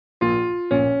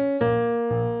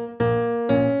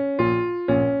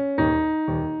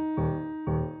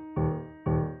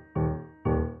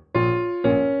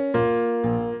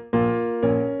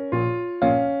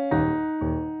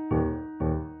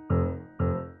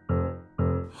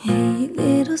Hey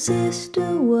little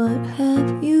sister, what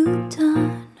have you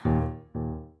done?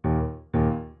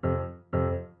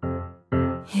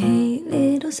 Hey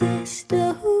little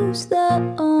sister, who's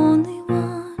the only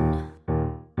one?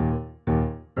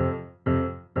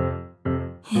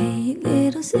 Hey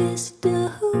little sister,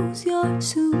 who's your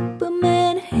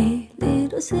Superman? Hey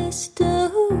little sister,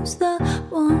 who's the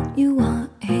one you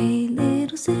want? Hey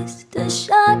little sister,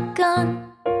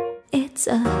 shotgun. It's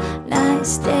a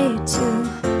nice day to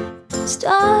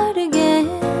start again.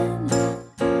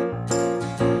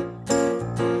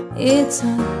 It's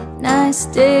a nice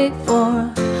day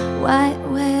for a white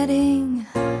wedding.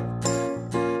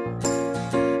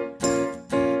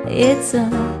 It's a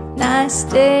nice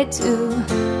day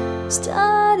to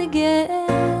start again.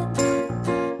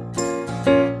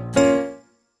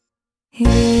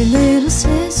 Hey little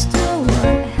sister,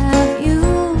 what have you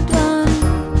done?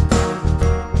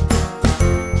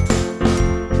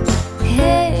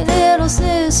 Hey little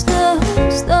sister,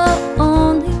 who's the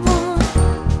only one?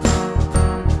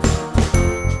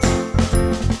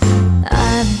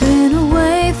 I've been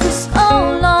away for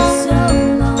so long, so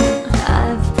long.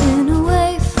 I've been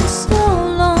away for so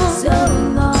long, so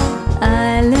long.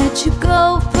 I let you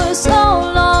go for so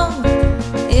long.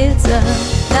 It's a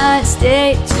nice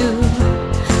day to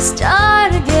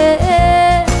start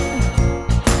again.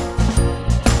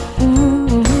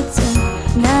 It's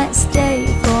a nice day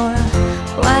for a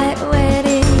white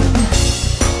wedding.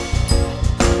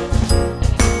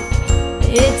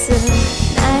 It's a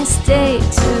nice day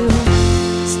to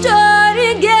start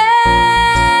again.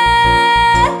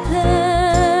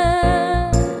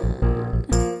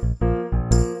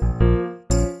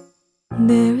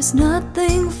 There is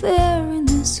nothing fair in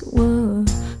this world.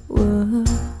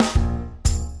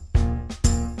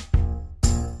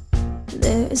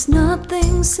 There is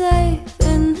nothing safe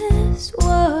in this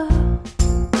world,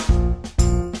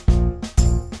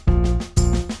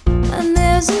 and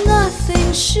there's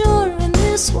nothing sure in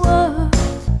this world,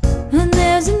 and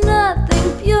there's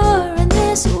nothing pure in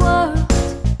this world.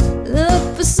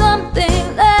 Look for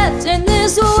something left in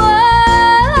this world.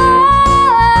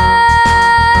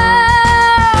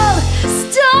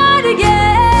 Start again.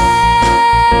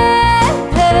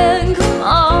 Come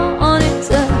on, it's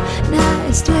a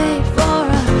nice day for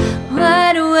a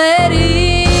white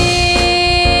wedding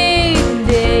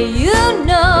day. You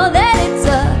know that it's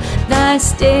a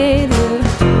nice day